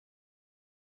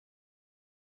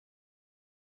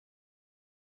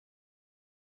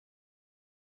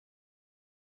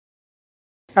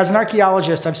As an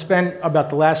archaeologist, I've spent about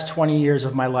the last 20 years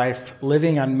of my life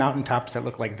living on mountaintops that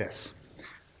look like this.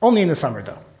 Only in the summer,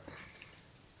 though.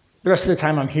 The rest of the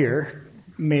time I'm here,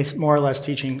 more or less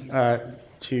teaching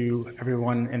to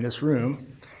everyone in this room.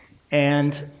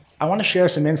 And I want to share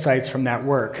some insights from that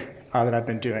work that I've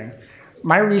been doing.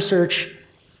 My research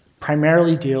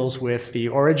primarily deals with the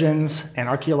origins and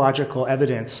archaeological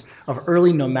evidence of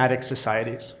early nomadic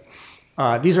societies.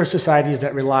 These are societies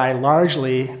that rely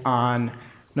largely on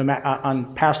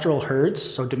pastoral herds,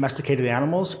 so domesticated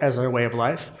animals, as their way of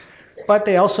life, but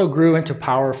they also grew into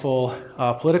powerful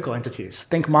political entities.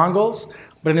 Think Mongols,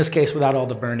 but in this case without all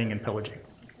the burning and pillaging.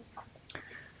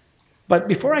 But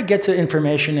before I get to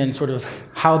information and sort of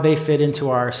how they fit into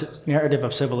our narrative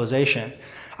of civilization,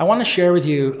 I want to share with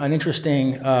you an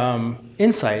interesting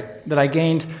insight that I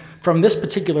gained from this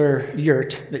particular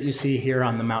yurt that you see here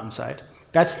on the mountainside.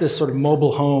 That's this sort of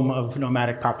mobile home of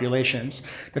nomadic populations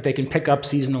that they can pick up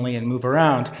seasonally and move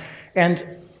around. And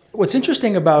what's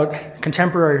interesting about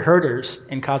contemporary herders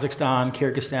in Kazakhstan,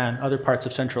 Kyrgyzstan, other parts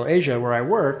of Central Asia where I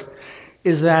work,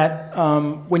 is that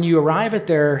when you arrive at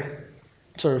their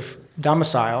sort of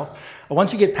domicile,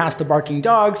 once you get past the barking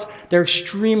dogs, they're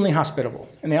extremely hospitable,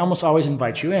 and they almost always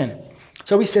invite you in.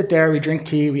 So we sit there, we drink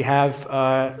tea, we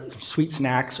have sweet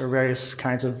snacks or various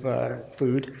kinds of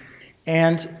food.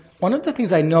 And one of the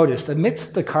things I noticed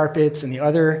amidst the carpets and the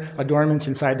other adornments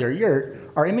inside their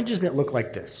yurt are images that look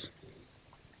like this.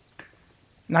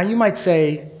 Now you might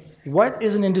say, what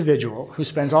is an individual who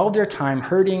spends all of their time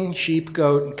herding sheep,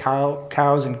 goat,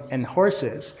 cows, and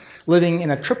horses, living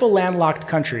in a triple landlocked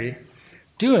country,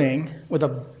 doing with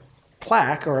a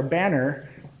plaque or a banner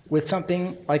with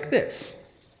something like this?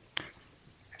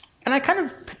 And I kind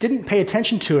of didn't pay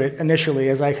attention to it initially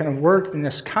as I kind of worked and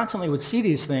just constantly would see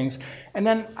these things. And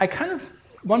then I kind of,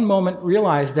 one moment,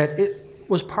 realized that it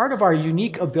was part of our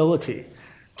unique ability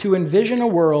to envision a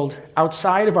world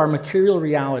outside of our material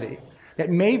reality that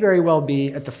may very well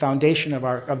be at the foundation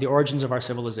of the origins of our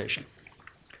civilization.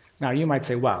 Now, you might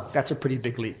say, wow, that's a pretty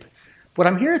big leap. What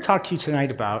I'm here to talk to you tonight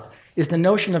about is the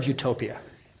notion of utopia,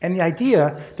 and the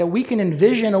idea that we can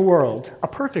envision a world, a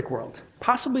perfect world,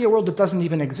 possibly a world that doesn't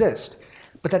even exist,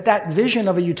 but that vision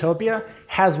of a utopia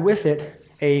has with it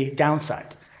a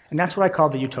downside. And that's what I call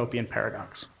the utopian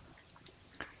paradox.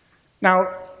 Now,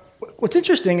 what's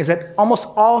interesting is that almost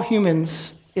all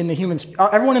humans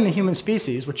everyone in the human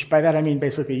species, which by that I mean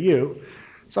basically you,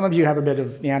 some of you have a bit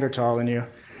of Neanderthal in you,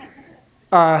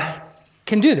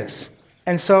 can do this.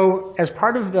 And so as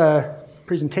part of the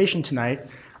presentation tonight,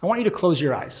 I want you to close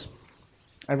your eyes.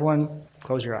 Everyone,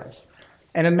 close your eyes.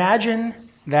 And imagine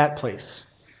that place.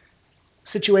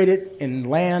 Situate it in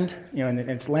land, in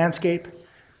its landscape.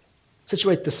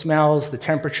 Situate the smells, the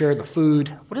temperature, the food.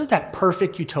 What is that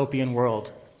perfect utopian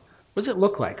world? What does it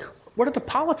look like? What are the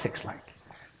politics like?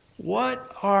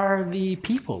 What are the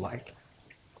people like?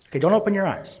 Okay, don't open your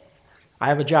eyes. I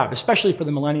have a job, especially for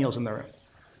the millennials in the room.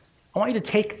 I want you to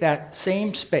take that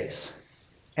same space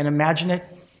and imagine it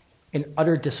in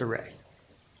utter disarray.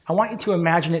 I want you to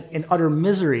imagine it in utter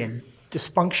misery and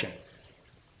dysfunction.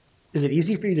 Is it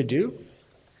easy for you to do?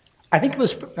 I think it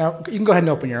was, now you can go ahead and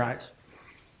open your eyes.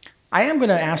 I am going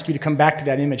to ask you to come back to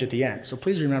that image at the end, so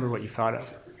please remember what you thought of.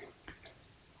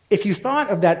 If you thought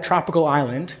of that tropical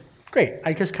island, great,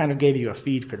 I just kind of gave you a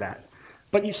feed for that.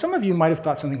 But some of you might have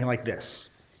thought something like this.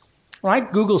 When I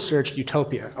Google searched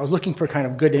utopia, I was looking for kind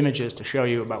of good images to show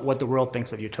you about what the world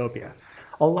thinks of utopia.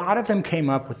 A lot of them came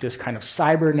up with this kind of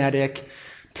cybernetic,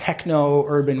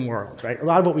 techno-urban world, right? A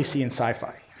lot of what we see in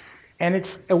sci-fi. And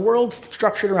it's a world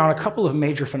structured around a couple of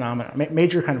major phenomena,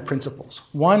 major kind of principles.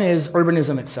 One is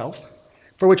urbanism itself,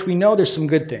 for which we know there's some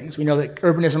good things. We know that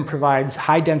urbanism provides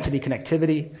high-density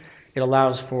connectivity. It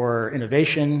allows for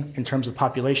innovation in terms of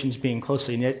populations being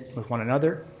closely knit with one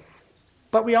another.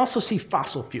 But we also see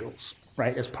fossil fuels,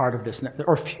 right, as part of this.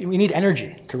 Or we need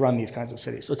energy to run these kinds of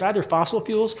cities. So it's either fossil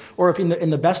fuels, or if in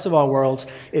the best of all worlds,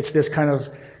 it's this kind of,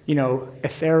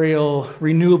 ethereal,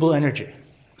 renewable energy,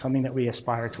 something that we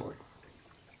aspire toward.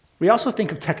 We also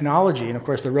think of technology, and of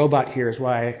course the robot here is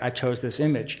why I chose this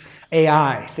image.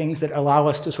 AI, things that allow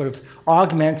us to sort of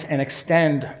augment and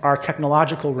extend our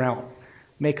technological realm,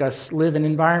 make us live in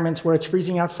environments where it's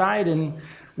freezing outside and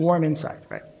warm inside,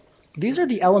 right? These are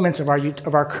the elements of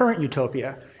our current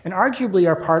utopia, and arguably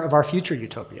are part of our future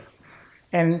utopia,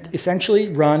 and essentially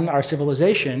run our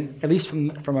civilization, at least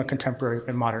from a contemporary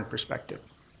and modern perspective.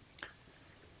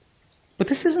 But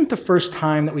this isn't the first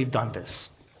time that we've done this.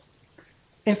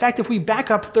 In fact, if we back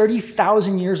up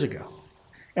 30,000 years ago,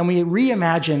 and we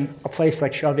reimagine a place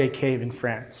like Chauvet Cave in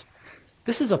France,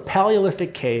 this is a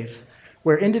Paleolithic cave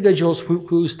where individuals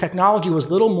whose technology was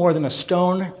little more than a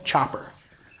stone chopper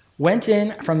went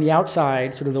in from the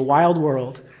outside, sort of the wild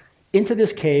world, into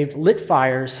this cave, lit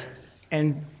fires,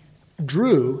 and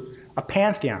drew a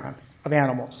pantheon of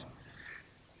animals.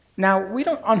 Now, we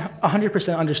don't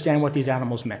 100% understand what these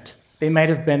animals meant. They might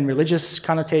have been religious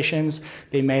connotations.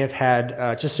 They may have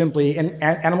had just simply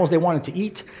animals they wanted to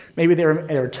eat. Maybe they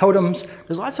were totems.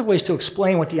 There's lots of ways to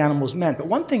explain what the animals meant. But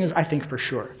one thing is, I think for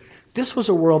sure, this was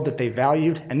a world that they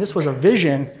valued, and this was a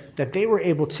vision that they were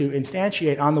able to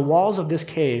instantiate on the walls of this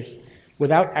cave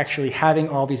without actually having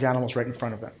all these animals right in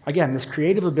front of them. Again, this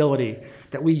creative ability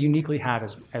that we uniquely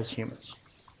have as humans.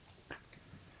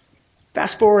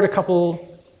 Fast forward a couple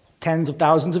tens of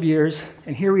thousands of years,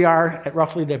 and here we are at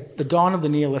roughly the dawn of the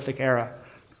Neolithic era.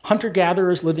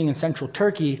 Hunter-gatherers living in central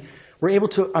Turkey were able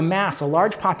to amass a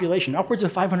large population, upwards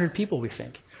of 500 people, we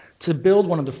think, to build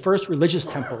one of the first religious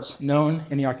temples known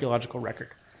in the archaeological record.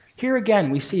 Here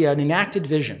again, we see an enacted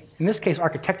vision, in this case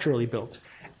architecturally built,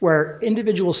 where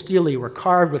individual stelae were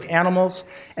carved with animals,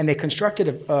 and they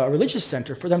constructed a religious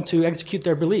center for them to execute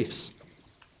their beliefs.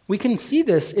 We can see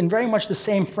this in very much the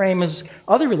same frame as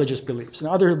other religious beliefs and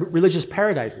other religious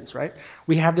paradises, right?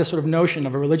 We have this sort of notion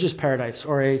of a religious paradise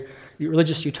or a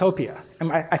religious utopia.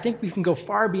 And I think we can go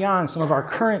far beyond some of our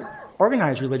current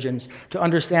organized religions to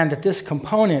understand that this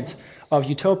component of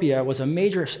utopia was a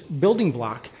major building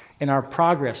block in our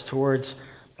progress towards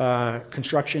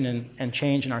construction and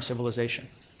change in our civilization.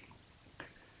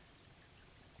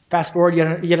 Fast forward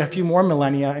yet a few more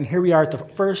millennia, and here we are at the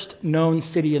first known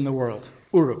city in the world,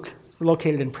 Uruk,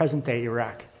 located in present-day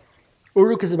Iraq.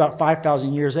 Uruk is about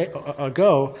 5,000 years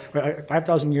ago,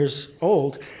 5,000 years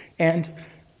old, and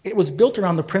it was built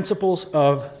around the principles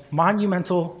of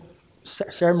monumental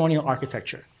ceremonial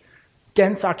architecture,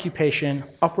 dense occupation,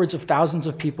 upwards of thousands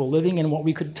of people living in what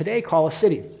we could today call a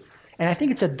city. And I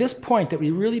think it's at this point that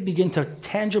we really begin to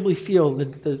tangibly feel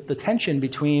the tension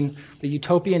between the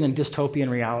utopian and dystopian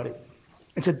reality.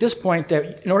 It's at this point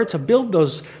that in order to build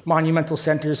those monumental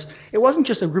centers, it wasn't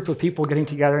just a group of people getting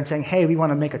together and saying, hey, we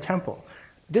want to make a temple.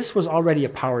 This was already a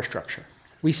power structure.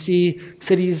 We see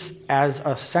cities as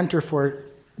a center for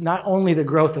not only the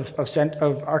growth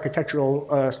of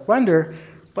architectural splendor,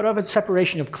 but of its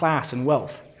separation of class and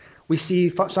wealth. We see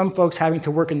some folks having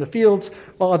to work in the fields,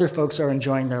 while other folks are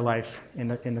enjoying their life in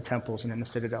the temples and in the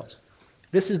citadels.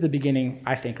 This is the beginning,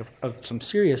 I think, of some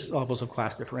serious levels of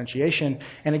class differentiation,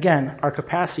 and again, our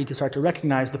capacity to start to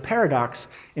recognize the paradox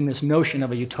in this notion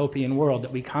of a utopian world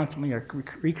that we constantly are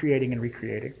recreating and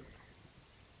recreating.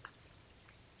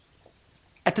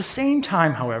 At the same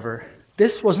time, however,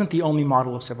 this wasn't the only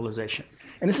model of civilization.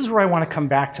 And this is where I want to come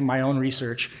back to my own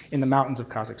research in the mountains of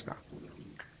Kazakhstan.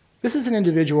 This is an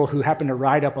individual who happened to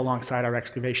ride up alongside our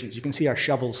excavations. You can see our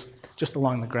shovels just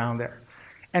along the ground there.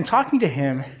 And talking to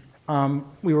him,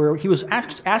 he was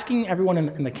asking everyone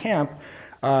in the camp,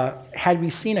 had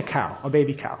we seen a cow, a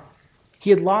baby cow?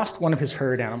 He had lost one of his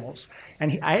herd animals.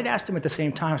 And I had asked him at the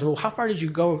same time, I said, well, how far did you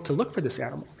go to look for this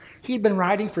animal? He had been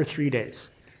riding for 3 days.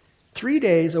 3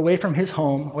 days away from his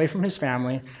home, away from his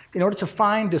family, in order to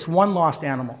find this one lost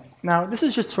animal. Now, this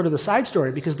is just sort of the side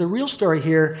story, because the real story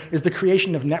here is the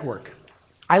creation of network.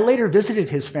 I later visited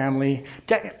his family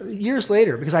years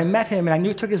later, because I met him and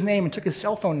I took his name and took his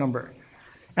cell phone number.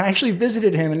 And I actually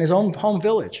visited him in his own home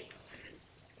village.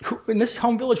 And this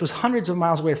home village was hundreds of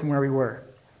miles away from where we were.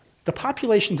 The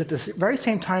populations at the very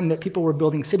same time that people were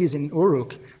building cities in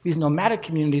Uruk, these nomadic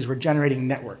communities were generating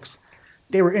networks.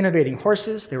 They were innovating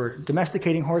horses, they were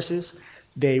domesticating horses,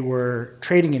 they were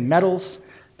trading in metals,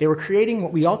 they were creating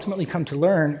what we ultimately come to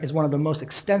learn is one of the most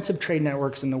extensive trade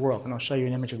networks in the world, and I'll show you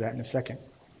an image of that in a second.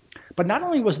 But not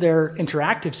only was their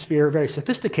interactive sphere very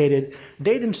sophisticated,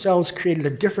 they themselves created a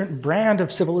different brand of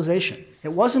civilization. It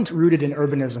wasn't rooted in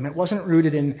urbanism, it wasn't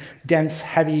rooted in dense,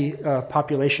 heavy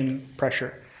population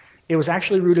pressure. It was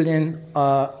actually rooted in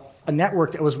a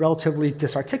network that was relatively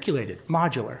disarticulated,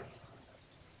 modular.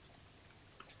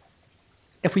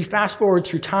 If we fast forward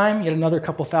through time, yet another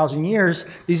couple thousand years,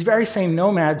 these very same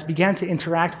nomads began to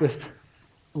interact with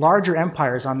larger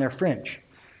empires on their fringe.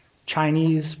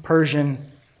 Chinese, Persian,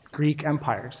 Greek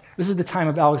empires. This is the time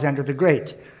of Alexander the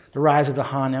Great, the rise of the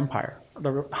Han Empire,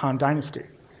 the Han Dynasty.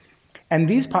 And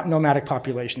these nomadic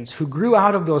populations, who grew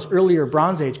out of those earlier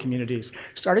Bronze Age communities,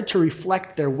 started to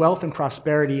reflect their wealth and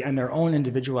prosperity and their own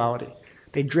individuality.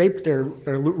 They draped their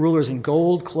rulers in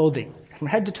gold clothing, from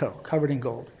head to toe, covered in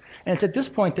gold. And it's at this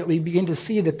point that we begin to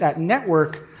see that that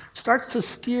network starts to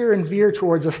steer and veer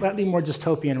towards a slightly more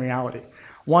dystopian reality.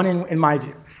 One, in my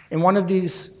view. In one of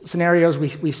these scenarios,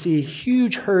 we see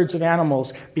huge herds of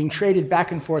animals being traded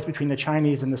back and forth between the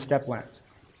Chinese and the steppe lands.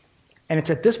 And it's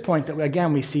at this point that,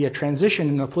 again, we see a transition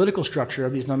in the political structure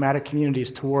of these nomadic communities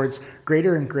towards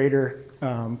greater and greater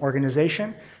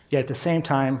organization, yet at the same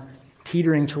time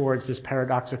teetering towards this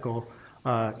paradoxical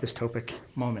dystopic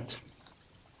moment.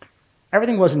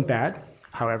 Everything wasn't bad,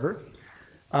 however.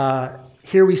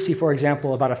 Here we see, for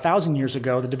example, about 1,000 years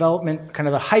ago, the development, kind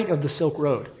of the height of the Silk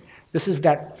Road. This is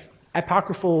that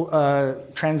apocryphal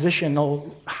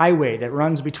transitional highway that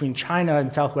runs between China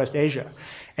and Southwest Asia.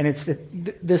 And it's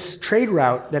this trade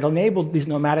route that enabled these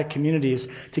nomadic communities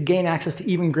to gain access to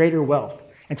even greater wealth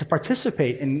and to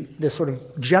participate in this sort of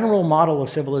general model of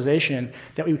civilization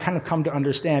that we kind of come to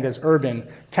understand as urban,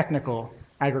 technical,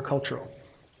 agricultural.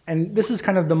 And this is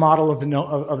kind of the model of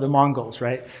the Mongols,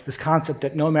 right? This concept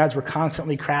that nomads were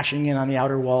constantly crashing in on the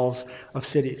outer walls of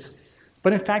cities.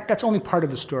 But in fact, that's only part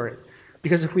of the story.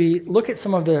 Because if we look at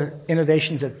some of the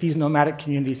innovations that these nomadic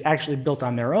communities actually built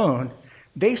on their own,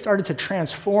 they started to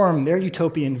transform their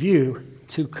utopian view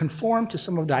to conform to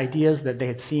some of the ideas that they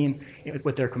had seen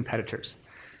with their competitors.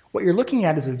 What you're looking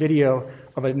at is a video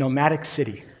of a nomadic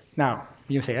city. Now,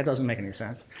 you say, that doesn't make any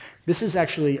sense. This is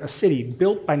actually a city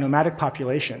built by nomadic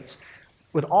populations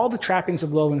with all the trappings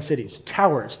of lowland cities,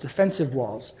 towers, defensive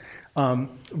walls,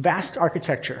 vast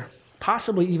architecture,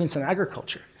 possibly even some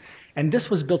agriculture. And this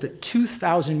was built at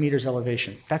 2,000 meters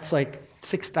elevation. That's like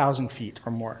 6,000 feet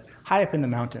or more, high up in the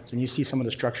mountains, and you see some of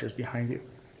the structures behind you.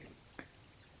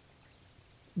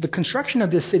 The construction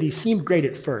of this city seemed great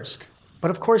at first,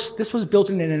 but of course, this was built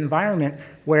in an environment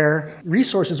where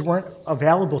resources weren't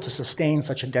available to sustain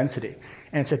such a density.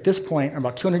 And it's at this point,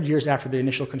 about 200 years after the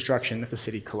initial construction, that the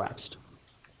city collapsed.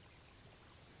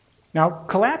 Now,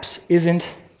 collapse isn't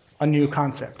a new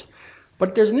concept,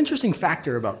 but there's an interesting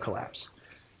factor about collapse.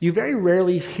 You very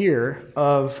rarely hear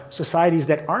of societies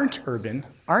that aren't urban,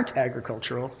 aren't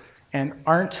agricultural, and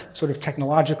aren't sort of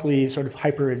technologically sort of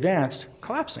hyper-advanced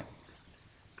collapsing.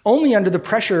 Only under the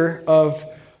pressure of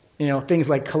things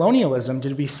like colonialism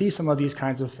did we see some of these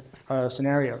kinds of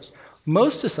scenarios.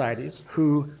 Most societies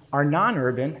who are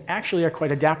non-urban actually are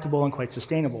quite adaptable and quite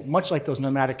sustainable, much like those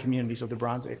nomadic communities of the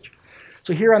Bronze Age.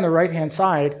 So here on the right-hand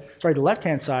side, sorry, the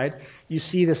left-hand side, you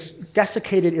see this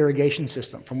desiccated irrigation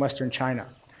system from Western China.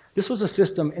 This was a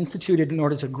system instituted in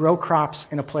order to grow crops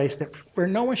in a place where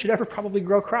no one should ever probably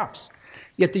grow crops.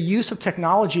 Yet the use of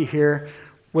technology here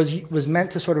was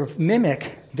meant to sort of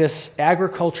mimic this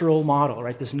agricultural model,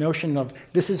 right? This notion of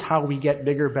this is how we get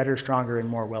bigger, better, stronger, and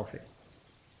more wealthy.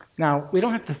 Now, we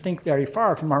don't have to think very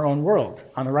far from our own world.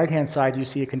 On the right-hand side, you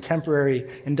see a contemporary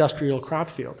industrial crop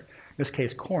field, in this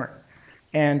case, corn.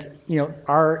 And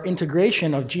our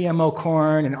integration of GMO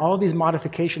corn and all these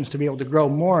modifications to be able to grow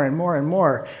more and more and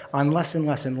more on less and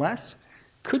less and less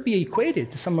could be equated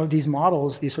to some of these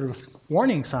models, these sort of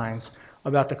warning signs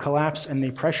about the collapse and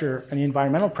the pressure and the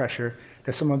environmental pressure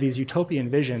that some of these utopian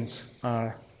visions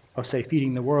of, say,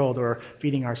 feeding the world or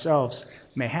feeding ourselves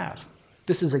may have.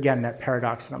 This is, again, that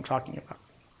paradox that I'm talking about.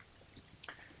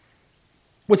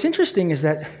 What's interesting is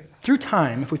that through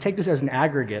time, if we take this as an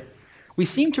aggregate, we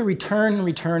seem to return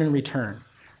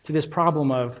to this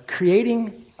problem of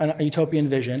creating a utopian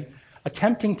vision,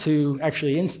 attempting to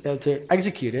actually to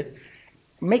execute it,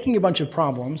 making a bunch of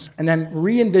problems, and then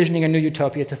re-envisioning a new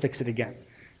utopia to fix it again.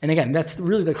 And again, that's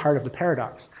really the heart of the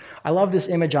paradox. I love this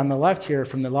image on the left here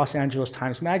from the Los Angeles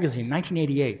Times Magazine,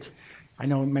 1988. I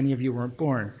know many of you weren't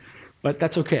born, but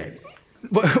that's okay.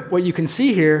 What you can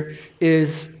see here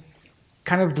is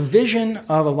kind of the vision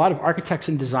of a lot of architects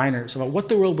and designers about what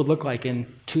the world would look like in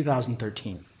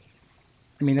 2013.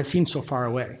 I mean, that seems so far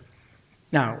away.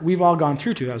 Now, we've all gone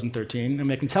through 2013,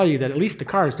 and I can tell you that at least the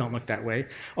cars don't look that way.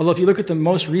 Although if you look at the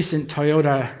most recent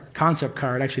Toyota concept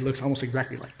car, it actually looks almost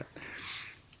exactly like that.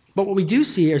 But what we do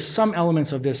see are some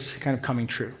elements of this kind of coming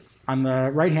true. On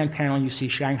the right-hand panel, you see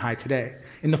Shanghai today.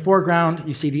 In the foreground,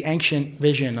 you see the ancient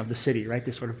vision of the city, right?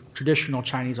 This sort of traditional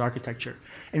Chinese architecture.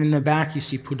 And in the back, you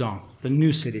see Pudong, the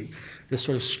new city, this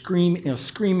sort of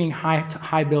screaming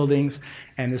high buildings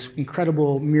and this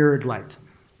incredible mirrored light.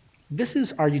 This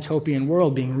is our utopian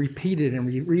world being repeated and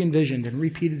re-envisioned and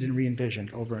repeated and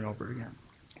re-envisioned over and over again,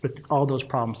 with all those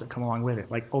problems that come along with it,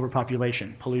 like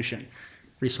overpopulation, pollution,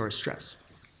 resource stress.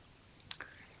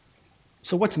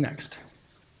 So what's next?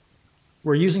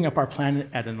 We're using up our planet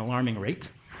at an alarming rate.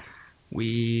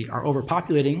 We are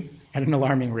overpopulating at an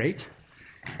alarming rate.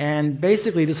 And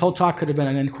basically, this whole talk could have been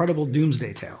an incredible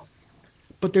doomsday tale.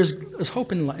 But there's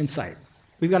hope in sight.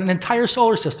 We've got an entire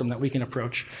solar system that we can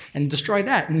approach and destroy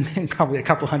that in probably a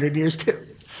couple hundred years, too.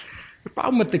 The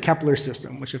problem with the Kepler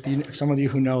system, which if some of you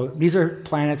who know, these are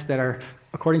planets that are,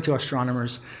 according to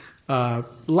astronomers,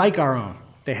 like our own.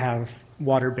 They have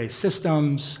water-based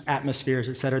systems, atmospheres,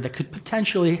 et cetera, that could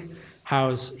potentially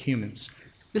house humans.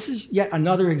 This is yet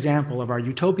another example of our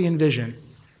utopian vision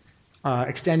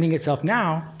extending itself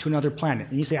now to another planet.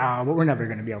 And you say, well, we're never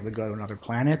going to be able to go to another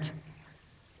planet.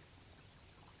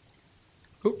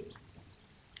 Oops.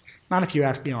 Not if you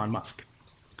ask Elon Musk.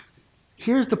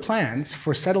 Here's the plans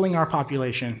for settling our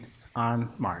population on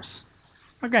Mars.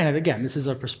 Now, granted, again, this is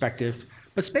a perspective,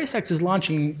 but SpaceX is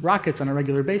launching rockets on a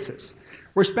regular basis.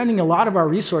 We're spending a lot of our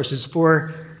resources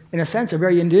for, in a sense, a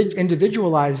very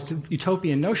individualized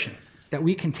utopian notion that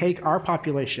we can take our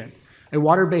population, a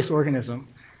water-based organism,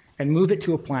 and move it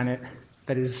to a planet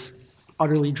that is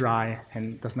utterly dry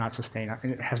and does not sustain,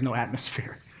 and it has no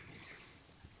atmosphere.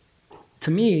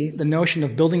 To me, the notion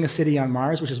of building a city on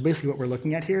Mars, which is basically what we're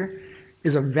looking at here,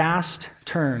 is a vast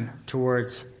turn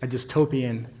towards a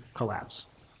dystopian collapse.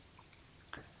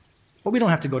 But we don't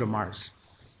have to go to Mars.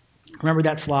 Remember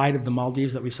that slide of the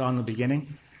Maldives that we saw in the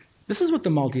beginning? This is what the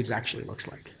Maldives actually looks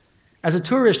like. As a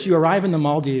tourist, you arrive in the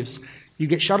Maldives, you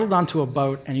get shuttled onto a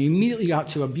boat, and you immediately go out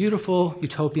to a beautiful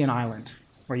utopian island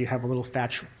where you have a little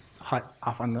thatch hut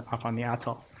off on the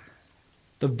atoll.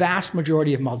 The vast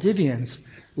majority of Maldivians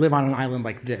live on an island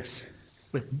like this,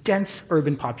 with dense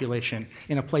urban population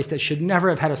in a place that should never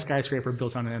have had a skyscraper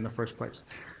built on it in the first place.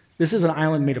 This is an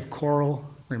island made of coral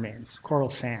remains, coral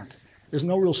sand. There's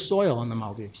no real soil on the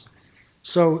Maldives.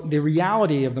 So the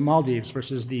reality of the Maldives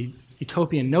versus the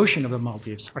utopian notion of the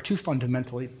Maldives are two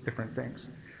fundamentally different things.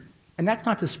 And that's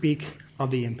not to speak of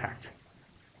the impact.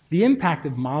 The impact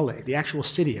of Male, the actual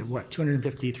city of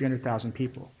 250, 300,000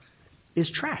 people, is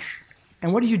trash.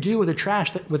 And what do you do with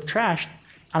trash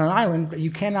on an island that you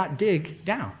cannot dig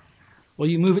down? Well,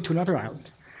 you move it to another island.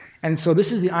 And so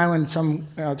this is the island some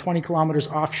 20 kilometers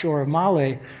offshore of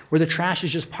Male, where the trash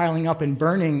is just piling up and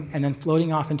burning and then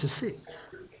floating off into sea.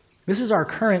 This is our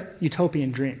current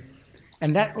utopian dream.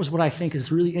 And that was what I think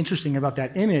is really interesting about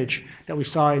that image that we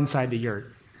saw inside the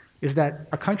yurt, is that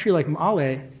a country like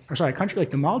a country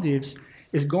like the Maldives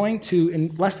is going to,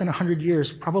 in less than 100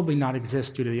 years, probably not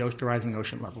exist due to the rising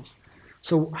ocean levels.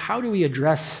 So how do we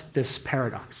address this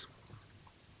paradox?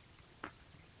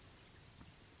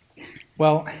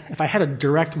 Well, if I had a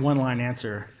direct one-line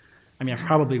answer, I mean, I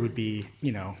probably would be,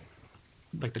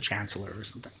 like the chancellor or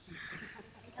something.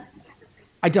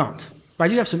 I don't, but I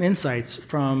do have some insights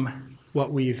from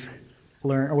what we've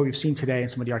learned, or what we've seen today in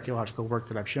some of the archaeological work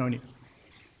that I've shown you.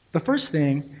 The first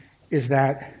thing is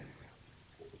that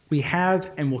we have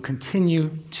and will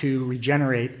continue to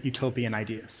regenerate utopian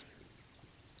ideas.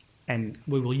 And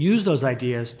we will use those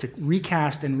ideas to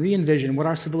recast and re-envision what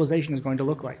our civilization is going to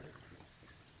look like.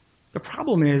 The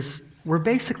problem is, we're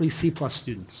basically C+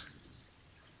 students.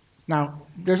 Now,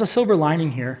 there's a silver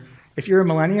lining here. If you're a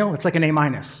millennial, it's like an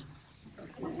A-.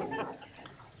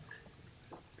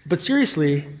 But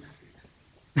seriously,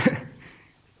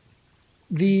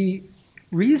 the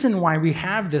reason why we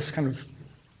have this kind of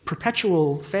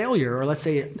perpetual failure, or let's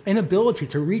say inability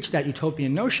to reach that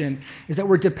utopian notion, is that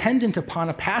we're dependent upon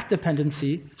a path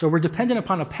dependency. So we're dependent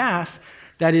upon a path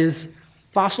that is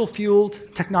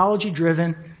fossil-fueled,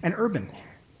 technology-driven, and urban.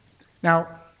 Now,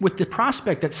 with the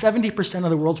prospect that 70% of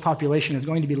the world's population is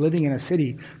going to be living in a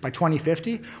city by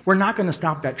 2050, we're not going to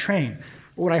stop that train.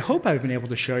 But what I hope I've been able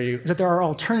to show you is that there are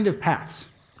alternative paths.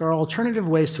 There are alternative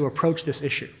ways to approach this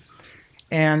issue.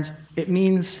 And it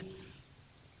means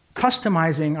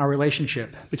customizing our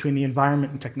relationship between the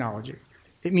environment and technology.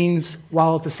 It means,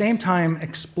 while at the same time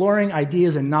exploring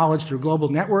ideas and knowledge through global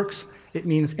networks, it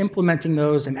means implementing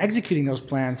those and executing those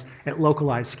plans at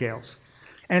localized scales.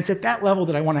 And it's at that level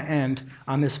that I want to end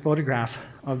on this photograph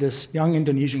of this young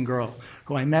Indonesian girl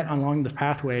who I met along the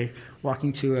pathway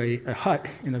walking to a hut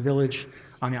in a village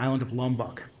on the island of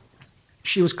Lombok.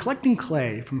 She was collecting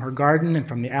clay from her garden and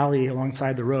from the alley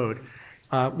alongside the road,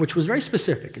 which was very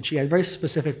specific, and she had very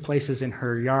specific places in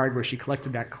her yard where she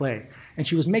collected that clay. And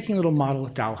she was making little model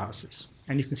doll houses.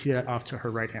 And you can see that off to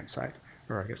her right-hand side,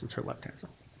 or I guess it's her left-hand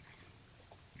side.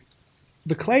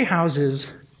 The clay houses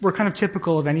were kind of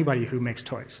typical of anybody who makes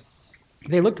toys.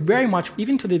 They looked very much,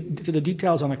 even to the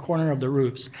details on the corner of the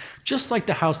roofs, just like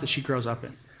the house that she grows up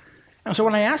in. And so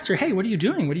when I asked her, hey, what are you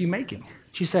doing? What are you making?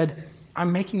 She said,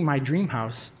 I'm making my dream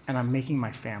house, and I'm making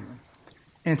my family.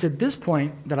 And it's at this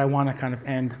point that I want to kind of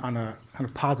end on a kind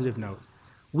of positive note.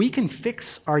 We can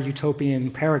fix our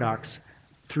utopian paradox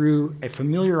through a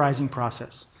familiarizing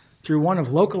process, through one of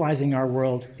localizing our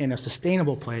world in a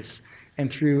sustainable place, and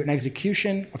through an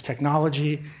execution of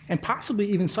technology, and possibly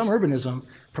even some urbanism,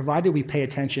 provided we pay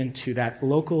attention to that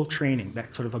local training,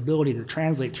 that sort of ability to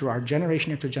translate through our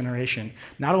generation after generation,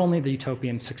 not only the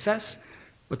utopian success,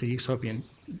 but the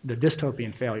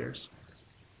dystopian failures.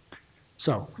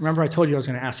 So remember I told you I was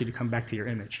going to ask you to come back to your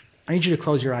image. I need you to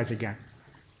close your eyes again.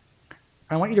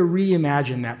 I want you to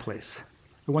reimagine that place,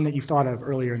 the one that you thought of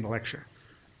earlier in the lecture.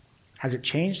 Has it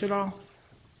changed at all?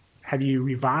 Have you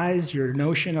revised your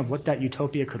notion of what that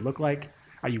utopia could look like?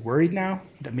 Are you worried now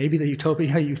that maybe the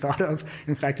utopia you thought of,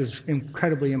 in fact, is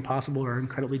incredibly impossible or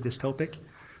incredibly dystopic?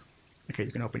 Okay,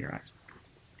 you can open your eyes.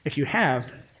 If you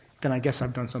have, then I guess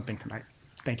I've done something tonight.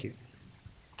 Thank you.